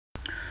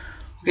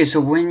Okay,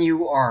 so when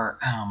you are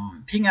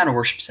picking out a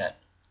worship set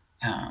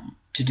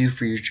to do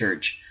for your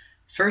church,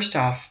 first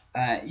off,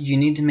 you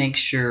need to make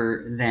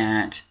sure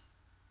that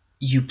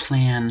you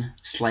plan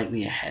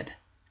slightly ahead.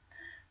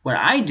 What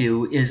I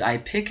do is I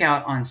pick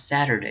out on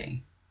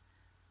Saturday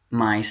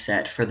my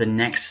set for the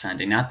next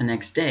Sunday, not the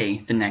next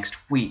day, the next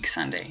week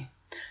Sunday.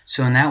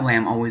 So in that way,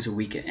 I'm always a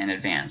week in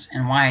advance.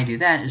 And why I do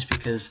that is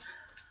because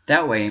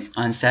that way,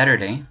 on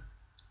Saturday,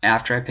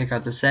 after I pick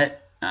out the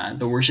set,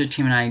 the worship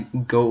team and I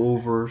go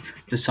over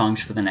the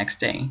songs for the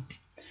next day.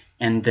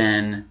 And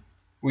then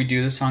we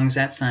do the songs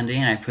that Sunday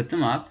and I put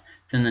them up.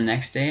 Then the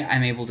next day,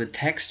 I'm able to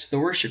text the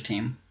worship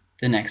team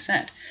the next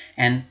set.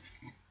 And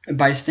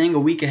by staying a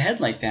week ahead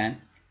like that,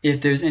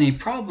 if there's any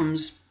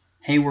problems,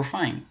 hey, we're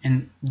fine.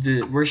 And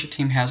the worship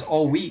team has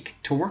all week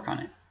to work on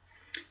it.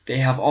 They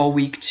have all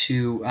week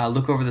to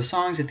look over the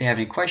songs. If they have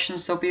any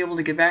questions, they'll be able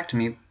to get back to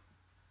me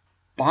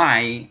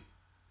by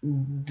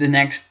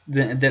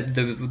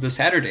the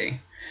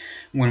Saturday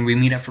when we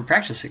meet up for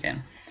practice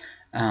again.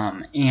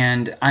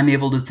 And I'm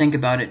able to think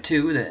about it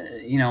too,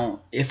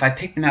 that if I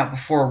pick them out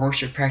before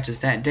worship practice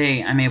that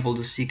day, I'm able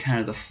to see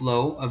kind of the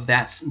flow of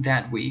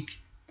that week,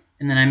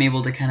 and then I'm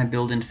able to kind of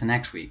build into the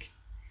next week.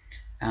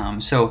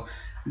 So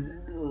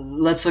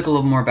let's look a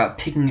little more about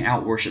picking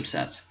out worship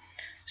sets.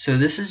 So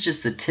this is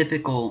just the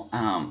typical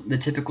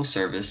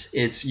service.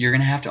 You're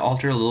going to have to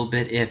alter a little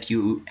bit if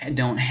you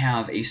don't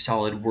have a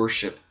solid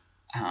worship.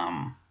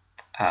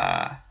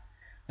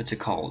 What's it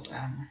called?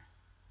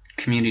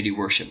 Community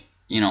worship.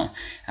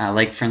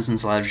 Like for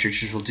instance, a lot of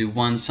churches will do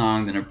one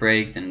song, then a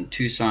break, then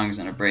two songs,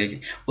 then a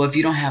break. Well, if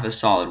you don't have a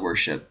solid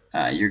worship,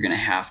 you're going to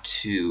have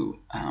to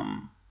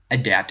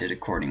adapt it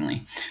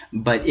accordingly.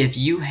 But if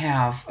you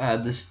have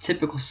this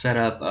typical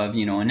setup of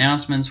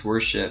announcements,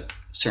 worship,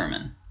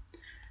 sermon,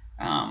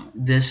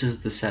 this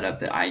is the setup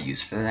that I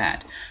use for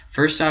that.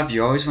 First off,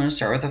 you always want to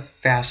start with a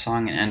fast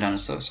song and end on a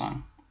slow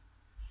song.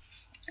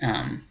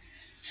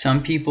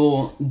 Some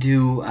people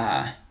do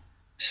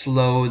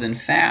slow, then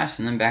fast,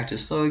 and then back to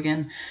slow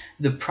again.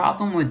 The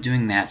problem with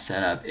doing that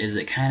setup is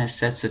it kind of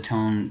sets the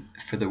tone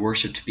for the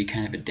worship to be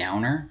kind of a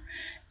downer,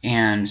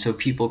 and so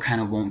people kind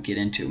of won't get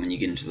into it when you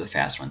get into the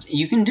fast ones.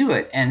 You can do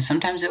it, and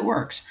sometimes it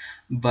works,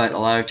 but a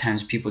lot of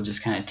times people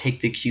just kind of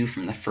take the cue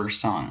from the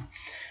first song.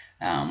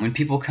 When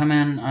people come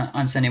in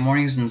on Sunday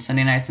mornings and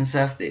Sunday nights and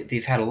stuff,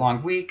 they've had a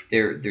long week,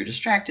 they're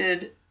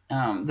distracted.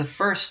 The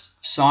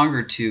first song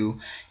or two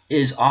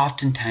is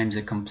oftentimes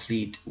a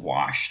complete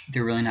wash.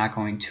 They're really not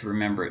going to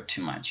remember it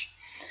too much.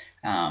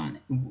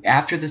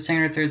 After the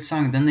second or third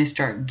song, then they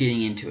start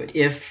getting into it,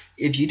 if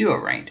you do it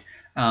right.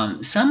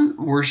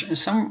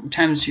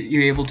 Sometimes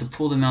you're able to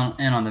pull them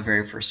in on the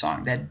very first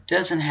song. That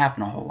doesn't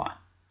happen a whole lot.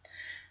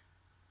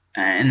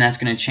 And that's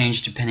going to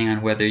change depending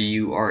on whether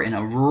you are in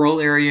a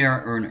rural area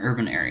or an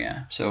urban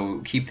area.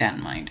 So keep that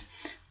in mind.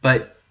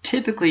 But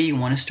typically you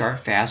want to start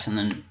fast and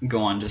then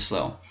go on to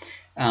slow.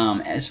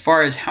 As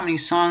far as how many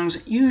songs,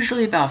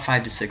 usually about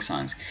 5 to 6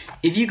 songs.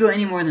 If you go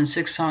any more than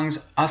 6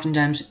 songs,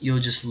 oftentimes you'll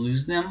just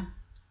lose them.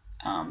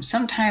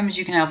 Sometimes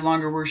you can have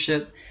longer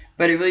worship,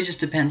 but it really just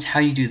depends how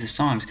you do the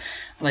songs.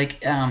 Like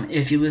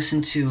if you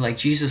listen to like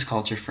Jesus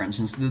Culture, for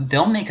instance,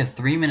 they'll make a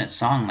 3-minute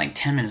song like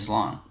 10 minutes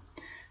long.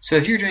 So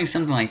if you're doing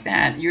something like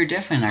that, you're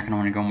definitely not going to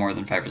want to go more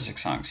than 5 or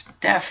 6 songs.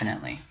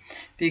 Definitely.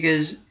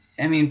 Because,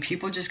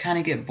 people just kind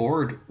of get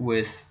bored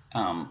with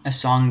a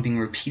song being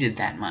repeated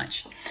that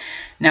much.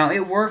 Now,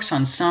 it works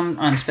on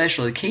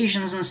special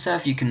occasions and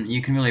stuff. You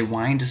can really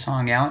wind a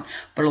song out.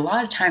 But a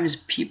lot of times,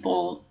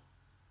 people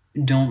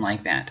don't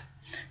like that.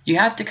 You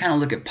have to kind of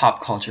look at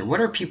pop culture.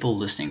 What are people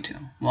listening to?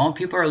 Well,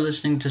 people are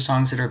listening to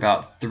songs that are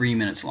about 3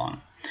 minutes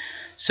long.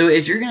 So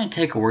if you're going to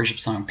take a worship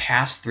song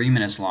past 3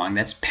 minutes long,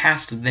 that's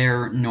past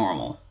their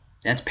normal.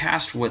 That's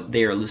past what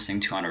they are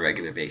listening to on a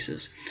regular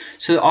basis.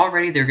 So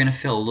already they're going to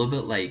feel a little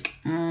bit like,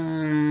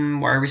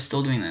 why are we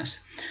still doing this?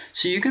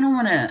 So you're going to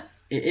want to,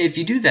 if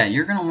you do that,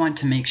 you're going to want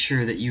to make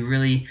sure that you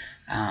really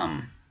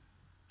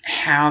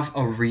have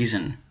a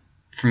reason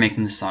for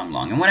making the song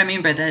long. And what I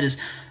mean by that is,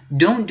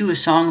 don't do a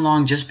song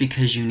long just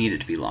because you need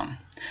it to be long.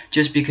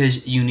 Just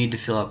because you need to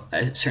fill up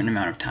a certain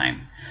amount of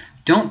time.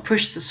 Don't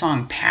push the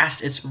song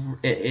past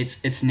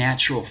its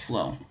natural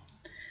flow.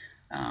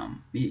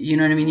 You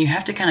know what I mean? You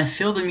have to kind of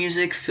feel the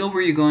music, feel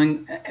where you're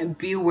going, and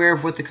be aware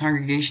of what the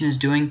congregation is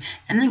doing,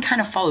 and then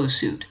kind of follow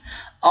suit.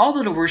 All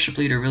that a worship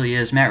leader really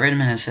is, Matt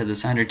Redman has said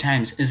this 100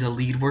 times, is a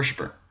lead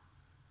worshiper.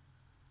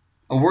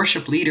 A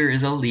worship leader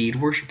is a lead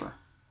worshiper.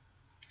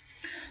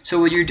 So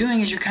what you're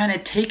doing is you're kind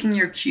of taking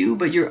your cue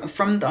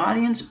from the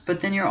audience, but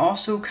then you're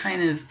also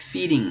kind of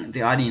feeding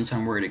the audience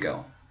on where to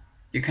go.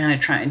 You're kind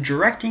of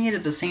directing it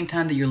at the same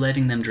time that you're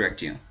letting them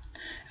direct you.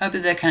 I hope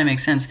that kind of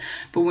makes sense.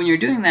 But when you're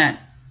doing that,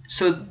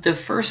 so the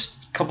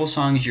first couple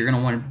songs you're going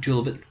to want to do a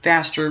little bit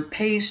faster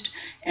paced,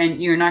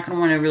 and you're not going to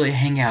want to really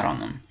hang out on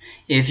them.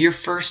 If your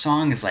first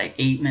song is like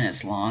 8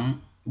 minutes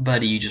long,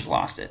 buddy, you just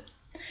lost it.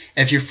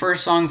 If your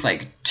first song's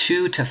like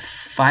 2 to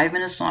 5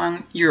 minutes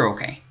long, you're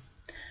okay.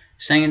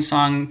 Second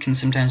song can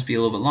sometimes be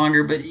a little bit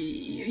longer, but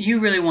you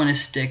really want to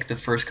stick the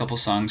first couple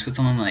songs with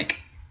only like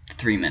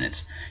 3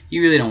 minutes.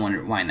 You really don't want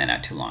to wind that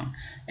out too long.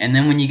 And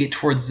then when you get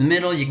towards the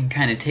middle, you can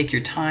kind of take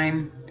your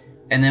time.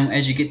 And then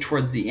as you get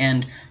towards the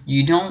end,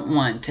 you don't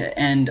want to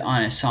end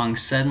on a song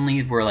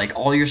suddenly where like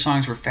all your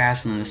songs were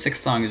fast and then the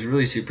sixth song is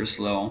really super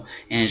slow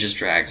and it just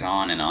drags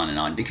on and on and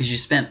on because you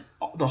spent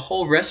the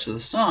whole rest of the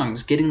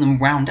songs getting them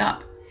wound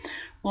up.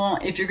 Well,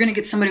 if you're going to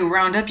get somebody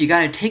wound up, you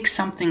got to take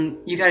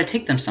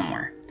them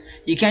somewhere.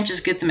 You can't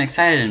just get them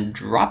excited and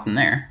drop them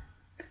there.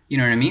 You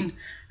know what I mean?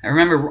 I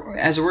remember,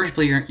 as a worship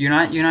leader, you're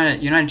not a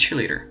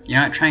cheerleader. You're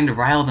not trying to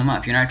rile them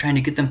up. You're not trying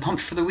to get them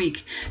pumped for the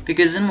week,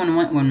 because then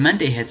when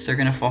Monday hits, they're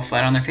going to fall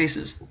flat on their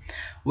faces.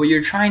 What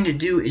you're trying to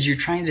do is you're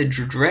trying to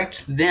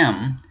direct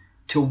them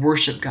to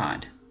worship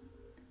God.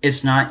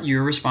 It's not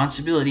your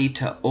responsibility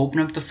to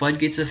open up the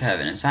floodgates of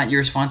heaven. It's not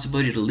your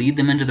responsibility to lead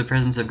them into the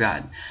presence of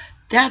God.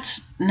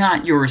 That's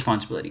not your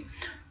responsibility.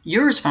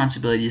 Your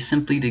responsibility is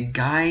simply to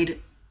guide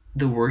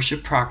the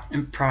worship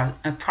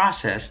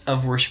process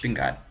of worshiping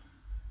God.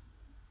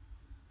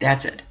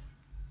 That's it.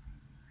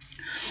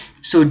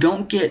 So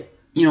don't get,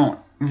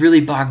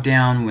 really bogged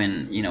down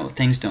when,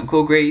 things don't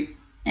go great.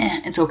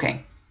 It's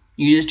okay.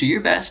 You just do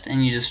your best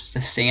and you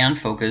just stay on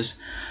focus.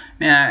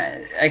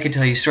 Man, I could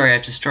tell you story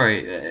after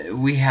story.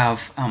 We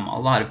have a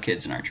lot of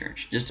kids in our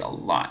church, just a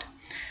lot.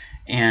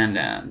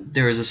 And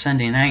there was a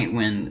Sunday night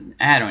when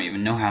I don't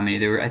even know how many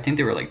there were. I think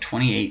there were like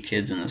 28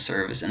 kids in the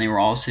service, and they were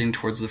all sitting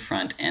towards the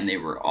front, and they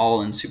were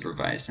all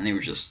unsupervised, and they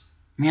were just,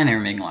 they were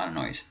making a lot of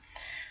noise.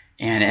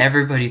 And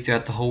everybody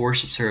throughout the whole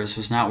worship service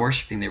was not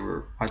worshiping, they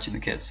were watching the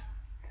kids.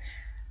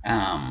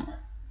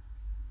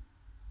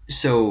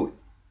 So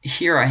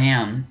here I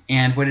am,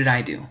 and what did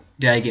I do?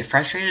 Did I get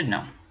frustrated?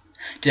 No.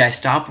 Did I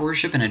stop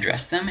worship and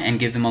address them and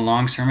give them a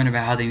long sermon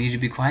about how they need to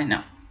be quiet?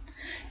 No.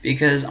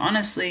 Because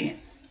honestly,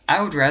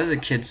 I would rather the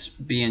kids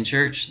be in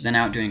church than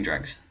out doing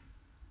drugs.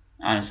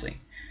 Honestly.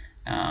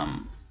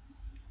 And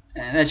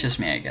that's just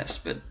me, I guess.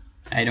 But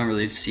I don't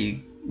really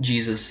see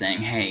Jesus saying,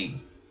 hey,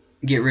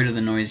 get rid of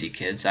the noisy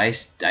kids. I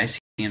see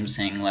him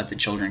saying, let the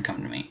children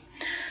come to me.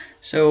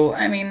 So,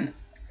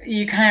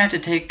 you kind of have to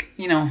take,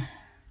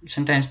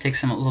 sometimes take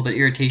a little bit of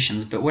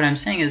irritations. But what I'm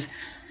saying is,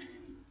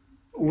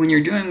 when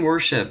you're doing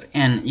worship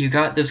and you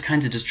got those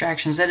kinds of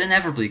distractions that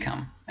inevitably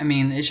come,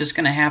 it's just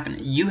going to happen.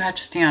 You have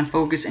to stay on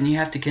focus and you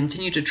have to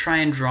continue to try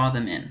and draw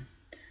them in.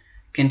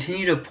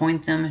 Continue to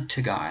point them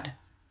to God.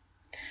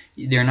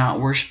 They're not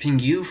worshiping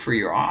you for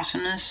your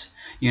awesomeness.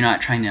 You're not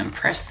trying to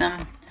impress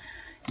them.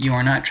 You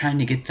are not trying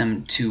to get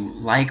them to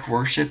like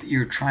worship.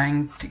 You're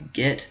trying to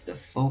get the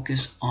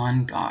focus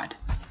on God.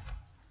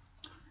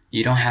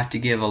 You don't have to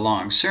give a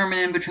long sermon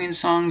in between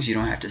songs. You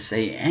don't have to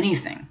say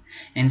anything.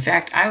 In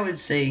fact, I would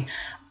say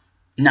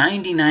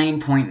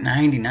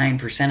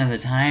 99.99% of the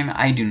time,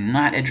 I do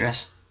not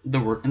address the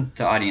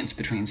audience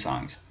between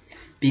songs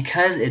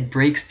because it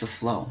breaks the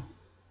flow.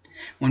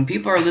 When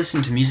people are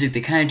listening to music,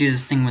 they kind of do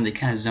this thing when they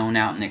kind of zone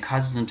out, and it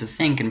causes them to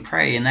think and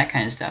pray and that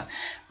kind of stuff.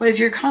 But if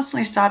you're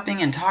constantly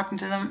stopping and talking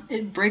to them,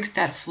 it breaks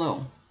that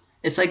flow.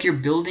 It's like you're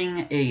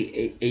building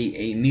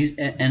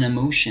an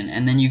emotion,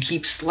 and then you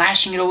keep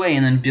slashing it away,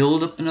 and then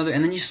build up another,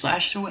 and then you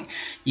slash it away.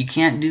 You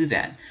can't do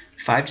that.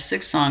 5 to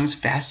 6 songs,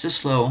 fast to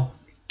slow,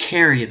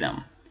 carry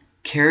them.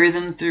 Carry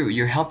them through.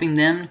 You're helping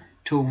them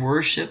to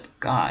worship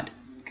God.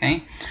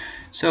 Okay?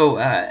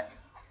 So,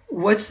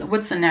 what's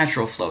the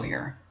natural flow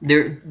here?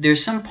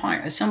 There's some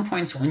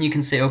points when you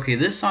can say, okay,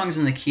 this song's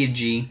in the key of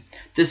G,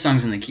 this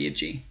song's in the key of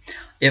G.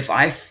 If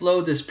I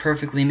flow this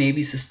perfectly,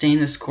 maybe sustain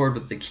this chord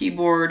with the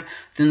keyboard,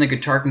 then the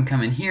guitar can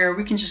come in here.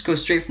 We can just go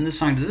straight from this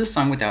song to this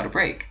song without a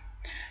break.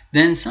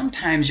 Then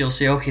sometimes you'll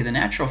say, okay, the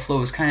natural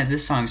flow is kind of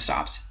this song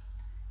stops.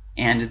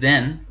 And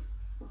then,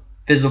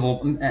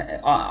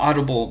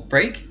 audible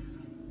break,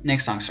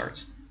 next song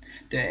starts.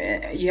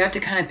 You have to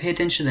kind of pay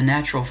attention to the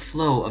natural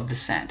flow of the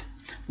set.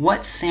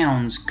 What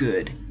sounds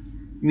good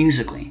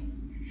musically?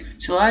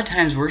 So a lot of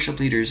times worship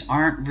leaders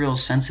aren't real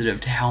sensitive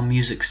to how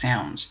music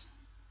sounds.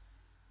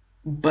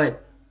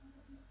 But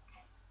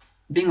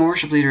being a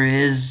worship leader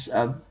is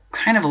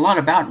kind of a lot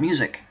about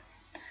music.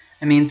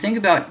 Think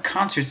about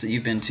concerts that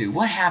you've been to.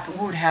 What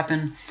would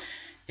happen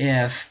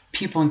if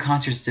people in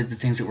concerts did the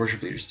things that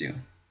worship leaders do?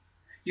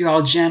 You're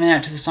all jamming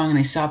out to the song and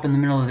they stop in the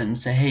middle of it and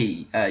say,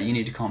 hey, you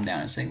need to calm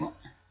down. It's like, well,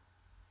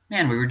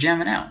 man, we were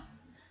jamming out.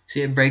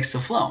 See, it breaks the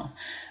flow.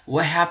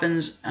 What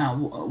happens,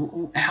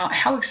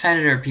 how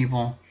excited are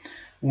people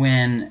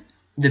when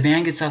the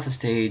band gets off the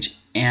stage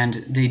and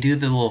they do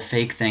the little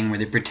fake thing where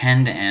they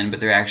pretend to end, but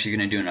they're actually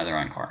going to do another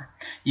encore?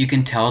 You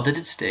can tell that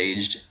it's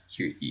staged.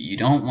 You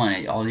don't want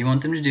it. All you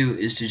want them to do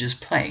is to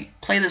just play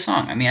the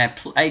song.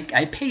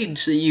 I paid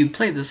so you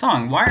play the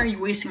song. Why are you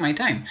wasting my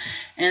time?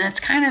 And that's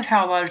kind of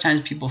how a lot of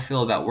times people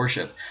feel about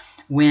worship.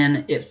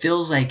 When it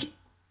feels like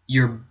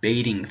you're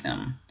baiting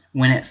them,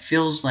 when it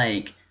feels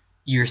like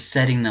you're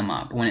setting them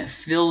up, when it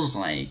feels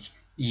like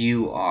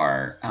you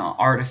are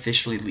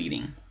artificially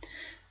leading.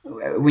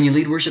 When you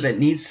lead worship, there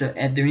needs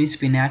to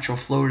be a natural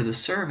flow to the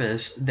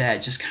service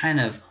that just kind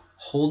of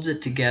holds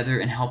it together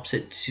and helps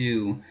it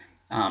to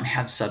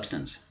have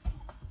substance.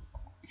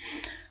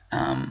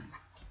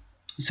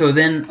 So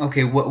then,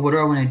 okay, what do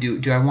I want to do?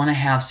 Do I want to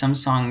have some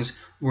songs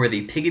where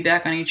they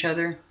piggyback on each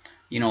other?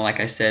 Like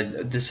I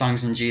said, this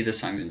song's in G, this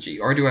song's in G.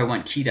 Or do I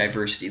want key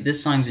diversity?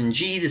 This song's in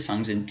G, this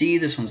song's in D,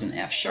 this one's in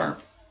F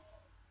sharp.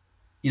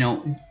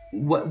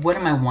 What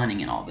am I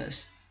wanting in all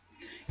this?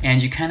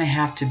 And you kind of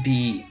have to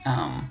be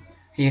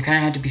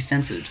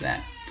sensitive to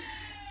that.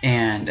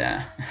 And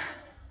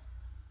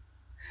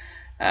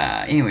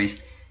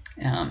anyways,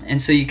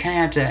 and so you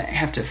kind of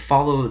have to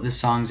follow the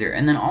songs there.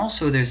 And then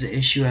also there's the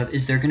issue of,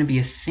 is there going to be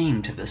a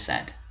theme to the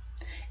set?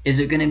 Is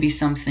it going to be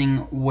something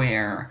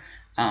where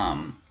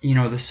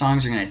the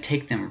songs are going to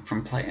take them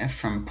from point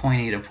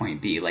A to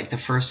point B? Like the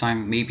first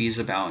song maybe is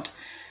about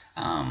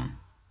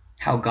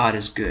how God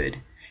is good,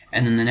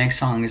 and then the next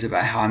song is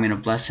about how I'm going to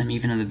bless him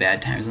even in the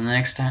bad times, and the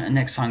next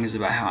song is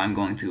about how I'm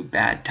going through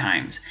bad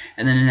times,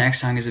 and then the next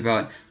song is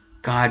about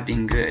God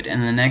being good,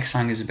 and the next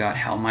song is about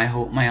how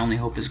my only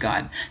hope is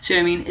God. See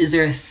what I mean? Is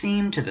there a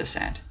theme to the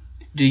set?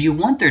 Do you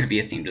want there to be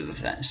a theme to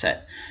the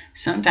set?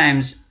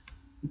 Sometimes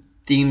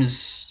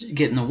themes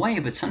get in the way,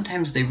 but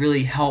sometimes they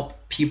really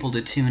help people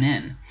to tune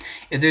in.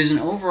 If there's an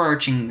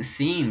overarching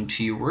theme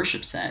to your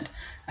worship set,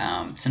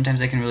 sometimes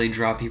that can really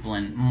draw people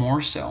in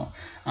more so.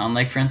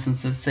 Like for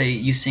instance, let's say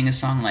you sing a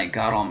song like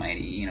God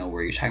Almighty,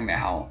 where you're talking about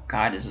how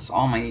God is this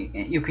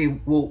almighty. Okay,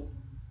 well,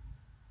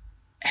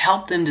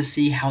 help them to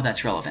see how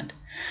that's relevant.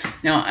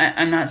 Now,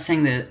 I'm not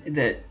saying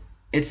that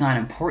it's not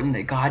important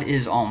that God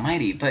is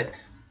almighty, but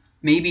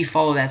maybe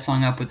follow that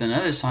song up with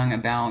another song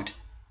about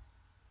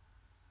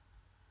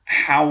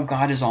how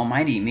God is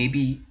almighty.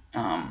 Maybe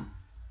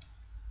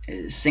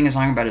sing a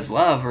song about his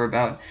love, or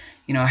about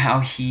how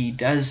he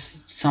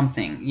does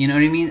something, you know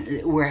what I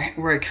mean,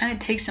 where it kind of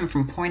takes them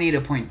from point A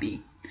to point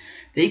B.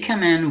 They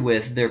come in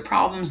with their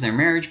problems, their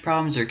marriage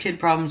problems, their kid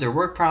problems, their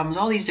work problems,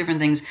 all these different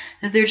things,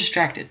 that they're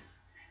distracted.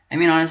 I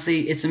mean,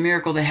 honestly, it's a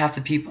miracle that half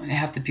the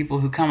people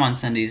who come on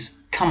Sundays,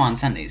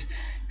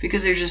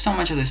 because there's just so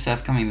much other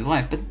stuff coming into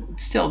life. But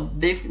still,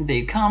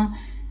 they come.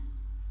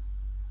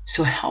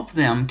 So help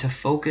them to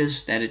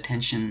focus that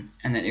attention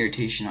and that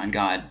irritation on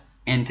God,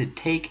 and to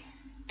take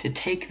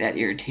that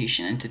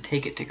irritation and to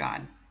take it to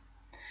God.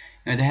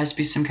 There has to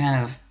be some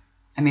kind of,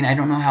 I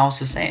don't know how else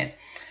to say it.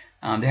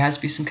 There has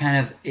to be some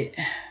kind of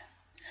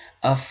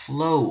a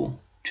flow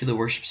to the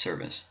worship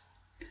service.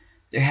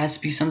 There has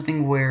to be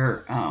something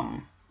where,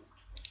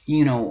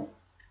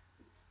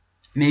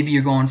 maybe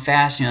you're going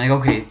fast and you're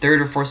like, okay,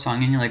 third or fourth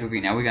song, and you're like, okay,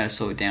 now we got to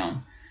slow it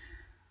down.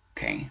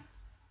 Okay,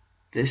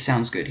 this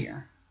sounds good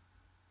here.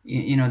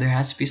 There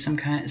has to be some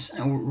kind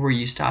of where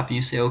you stop and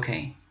you say,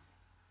 okay,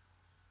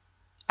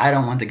 I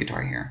don't want the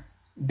guitar here.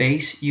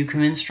 Bass, you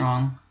come in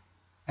strong.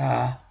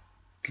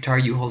 Guitar,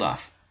 you hold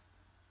off.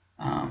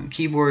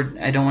 Keyboard,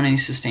 I don't want any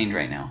sustained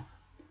right now.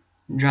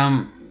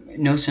 Drum,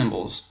 no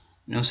cymbals.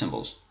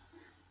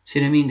 See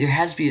what I mean? There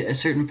has to be a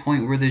certain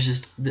point where there's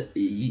just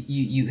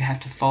you have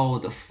to follow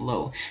the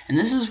flow. And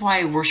this is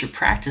why worship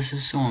practice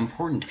is so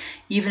important.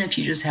 Even if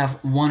you just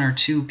have one or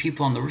two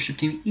people on the worship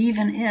team,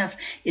 even if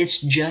it's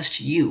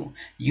just you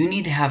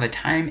need to have a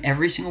time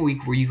every single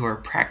week where you are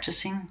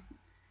practicing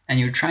and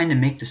you're trying to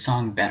make the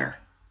song better.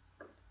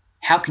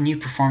 How can you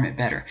perform it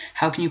better?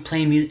 How can you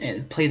play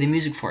the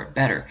music for it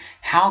better?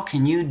 How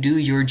can you do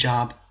your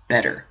job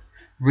better?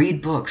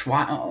 Read books,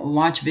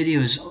 watch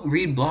videos,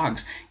 read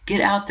blogs. Get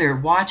out there,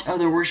 watch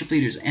other worship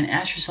leaders, and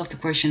ask yourself the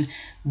question,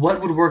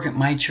 what would work at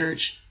my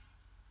church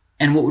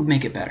and what would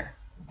make it better?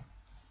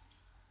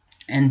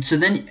 And so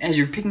then as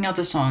you're picking out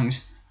the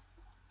songs,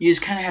 you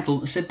just kind of have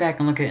to sit back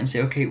and look at it and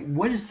say, okay,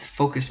 what is the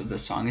focus of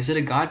this song? Is it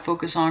a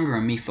God-focused song or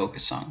a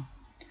me-focused song?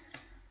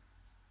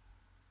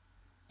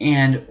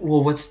 And,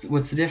 well, what's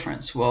the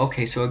difference? Well,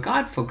 okay, so a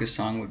God-focused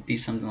song would be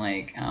something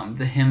like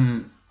the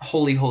hymn,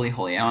 Holy, Holy,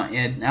 Holy.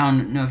 I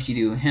don't know if you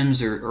do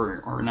hymns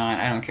or not.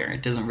 I don't care.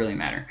 It doesn't really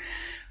matter.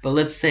 But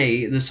let's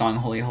say the song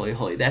Holy, Holy,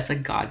 Holy. That's a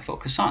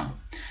God-focused song.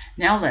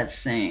 Now let's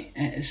say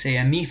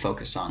a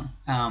me-focused song.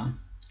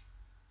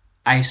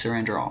 I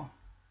Surrender All.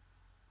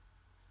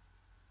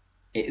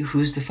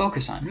 Who's the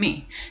focus on?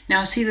 Me.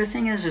 Now, see, the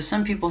thing is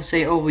some people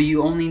say, oh, well,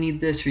 you only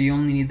need this or you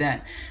only need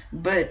that.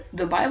 But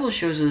the Bible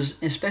shows us,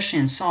 especially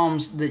in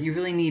Psalms, that you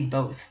really need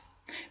both.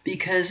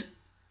 Because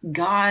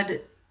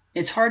God,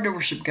 it's hard to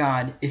worship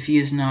God if he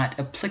is not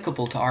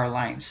applicable to our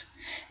lives.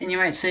 And you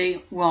might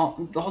say,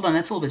 well, hold on,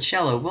 that's a little bit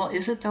shallow. Well,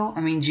 is it though?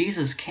 I mean,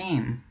 Jesus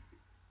came,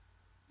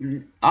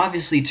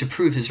 obviously, to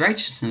prove his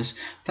righteousness,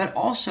 but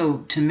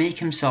also to make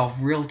himself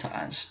real to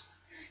us.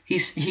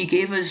 He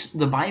gave us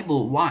the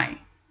Bible. Why?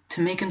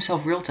 To make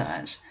himself real to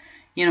us.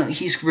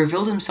 He's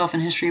revealed himself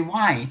in history.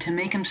 Why? To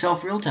make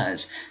himself real to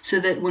us. So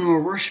that when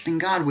we're worshiping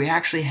God, we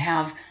actually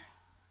have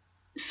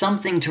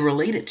something to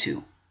relate it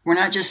to. We're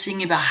not just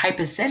singing about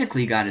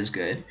hypothetically God is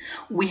good.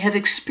 We have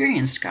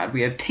experienced God.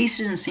 We have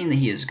tasted and seen that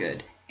he is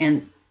good.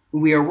 And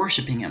we are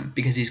worshiping him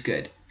because he's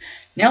good.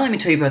 Now let me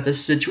tell you about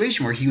this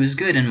situation where he was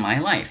good in my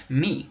life.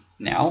 Me.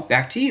 Now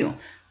back to you.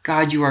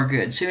 God, you are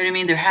good. See what I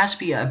mean? There has to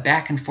be a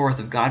back and forth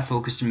of God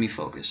focused and me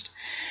focused.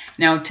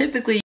 Now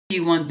typically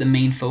you want the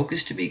main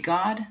focus to be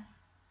God.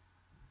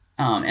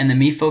 And the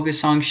me-focused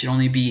song should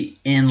only be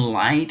in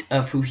light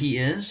of who he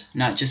is,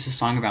 not just a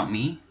song about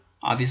me,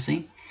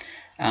 obviously.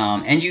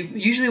 And you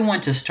usually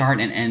want to start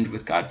and end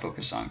with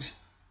God-focused songs.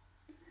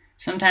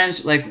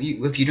 Sometimes, like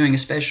if you're doing a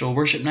special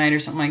worship night or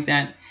something like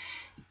that,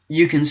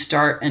 you can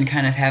start and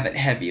kind of have it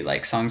heavy,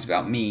 like songs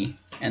about me,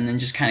 and then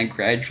just kind of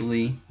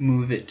gradually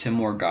move it to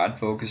more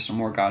God-focused and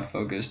more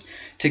God-focused,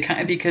 to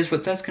kind of, because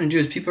what that's going to do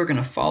is people are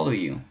going to follow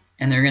you,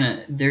 and they're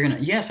gonna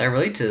yes, I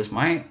relate to this.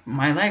 My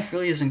life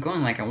really isn't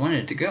going like I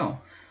wanted it to go.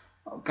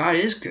 God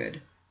is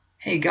good.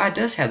 Hey, God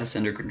does have this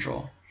under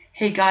control.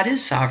 Hey, God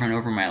is sovereign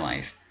over my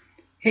life.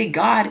 Hey,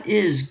 God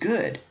is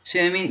good. See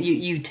what I mean?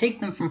 You take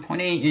them from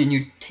point A and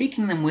you're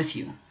taking them with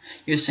you.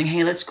 You're saying,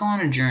 hey, let's go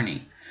on a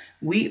journey.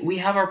 We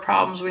have our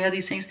problems. We have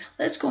these things.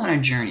 Let's go on a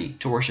journey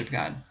to worship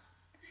God.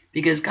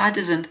 Because God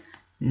doesn't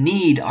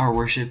need our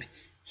worship.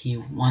 He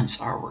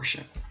wants our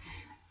worship.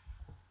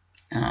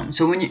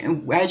 So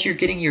as you're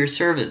getting your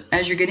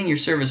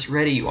service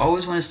ready, you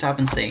always want to stop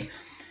and say,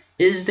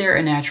 is there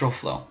a natural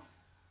flow?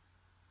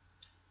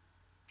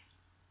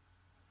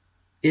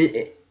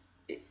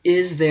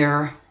 Is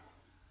there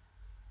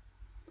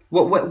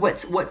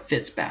what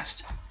fits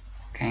best?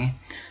 Okay,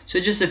 so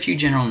just a few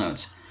general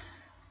notes.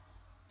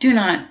 Do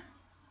not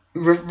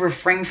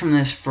refrain from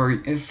this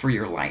for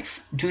your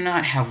life. Do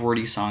not have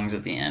wordy songs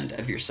at the end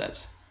of your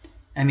sets.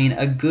 I mean,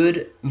 a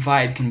good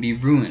vibe can be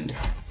ruined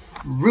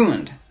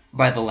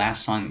by the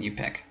last song that you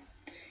pick.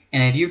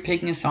 And if you're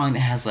picking a song that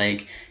has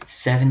like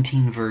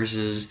 17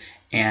 verses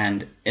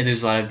and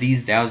there's a lot of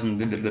these thousand,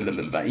 blah, blah, blah,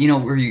 blah, blah, you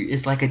know,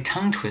 it's like a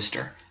tongue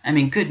twister. I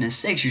mean, goodness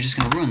sakes, you're just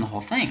going to ruin the whole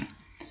thing.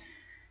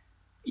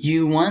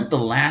 You want the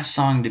last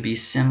song to be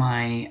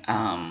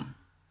semi-easy.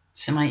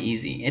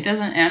 It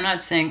doesn't. I'm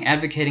not saying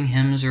advocating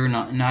hymns or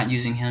not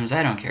using hymns.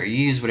 I don't care. You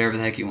use whatever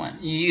the heck you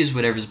want. You use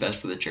whatever's best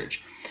for the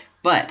church.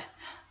 But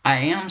I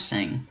am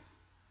saying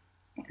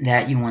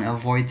that you want to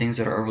avoid things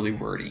that are overly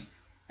wordy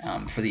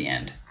for the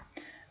end.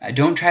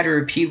 Don't try to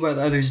repeat what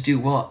others do.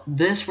 Well,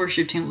 this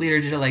worship team leader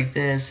did it like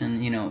this,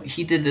 and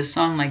he did this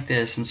song like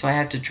this, and so I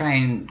have to try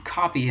and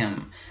copy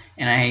him.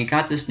 And I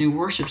got this new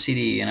worship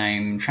CD, and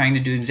I'm trying to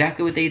do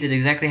exactly what they did,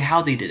 exactly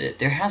how they did it.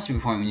 There has to be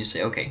a point when you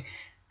say, okay,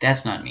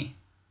 that's not me.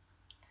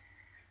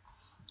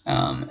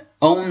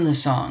 Own the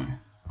song.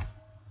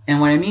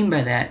 And what I mean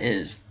by that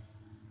is,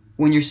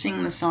 when you're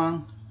singing the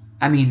song,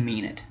 I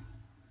mean it.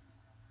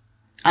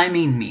 I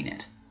mean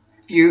it.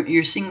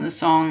 You're singing the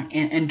song,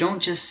 and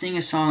don't just sing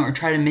a song or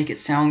try to make it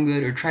sound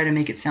good or try to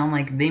make it sound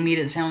like they made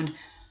it sound.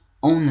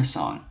 Own the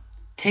song.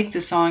 Take the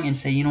song and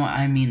say, you know what,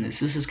 I mean this.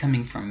 This is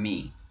coming from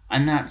me.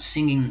 I'm not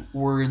singing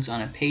words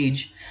on a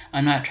page.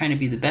 I'm not trying to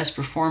be the best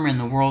performer in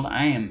the world.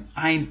 I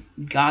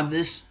mean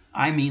this.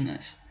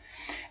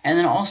 And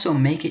then also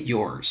make it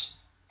yours.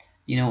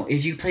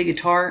 If you play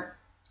guitar,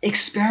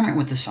 experiment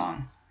with the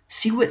song.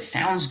 See what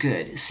sounds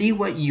good. See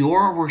what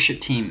your worship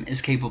team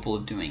is capable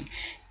of doing.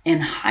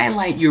 And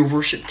highlight your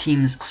worship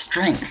team's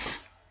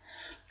strengths.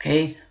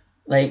 Okay?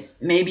 Like,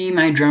 maybe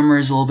my drummer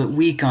is a little bit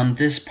weak on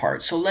this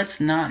part, so let's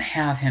not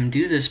have him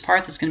do this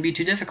part that's going to be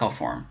too difficult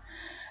for him.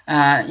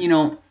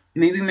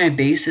 Maybe my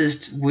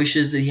bassist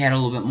wishes that he had a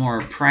little bit more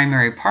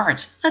primary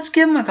parts. Let's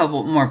give him a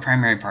couple more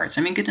primary parts.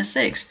 I mean, goodness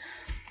sakes.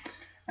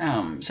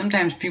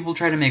 Sometimes people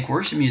try to make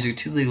worship music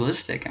too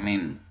legalistic. I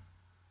mean,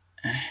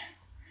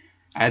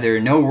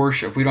 either no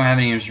worship, we don't have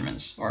any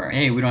instruments, or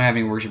hey, we don't have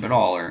any worship at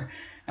all, or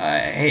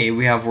hey,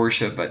 we have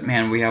worship, but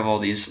man, we have all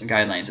these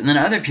guidelines. And then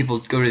other people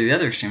go to the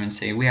other extreme and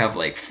say we have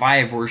like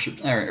 5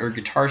 worship or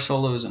guitar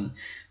solos, and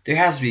there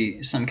has to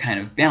be some kind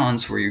of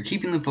balance where you're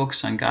keeping the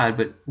focus on God,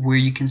 but where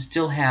you can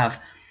still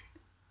have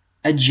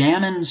a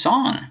jamming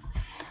song.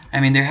 I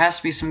mean, there has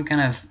to be some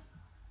kind of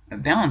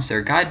balance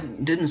there.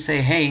 God didn't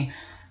say, hey,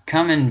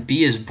 come and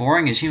be as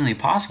boring as humanly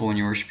possible when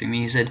you're worshiping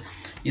me. He said,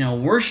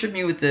 worship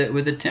me with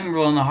the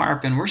timbrel and the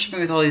harp, and worship me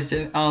with all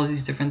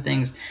these different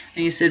things.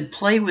 And he said,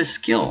 play with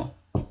skill.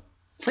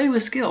 Play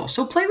with skill.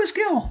 So play with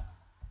skill.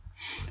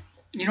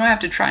 You don't have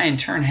to try and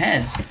turn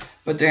heads,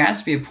 but there has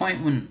to be a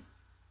point when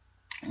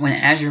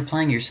as you're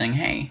playing, you're saying,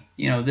 hey,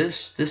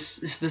 this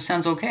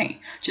sounds okay.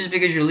 Just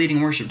because you're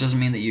leading worship doesn't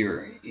mean that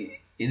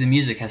the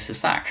music has to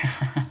suck.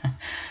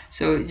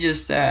 So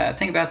just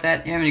think about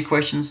that. If you have any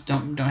questions,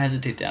 don't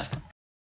hesitate to ask them.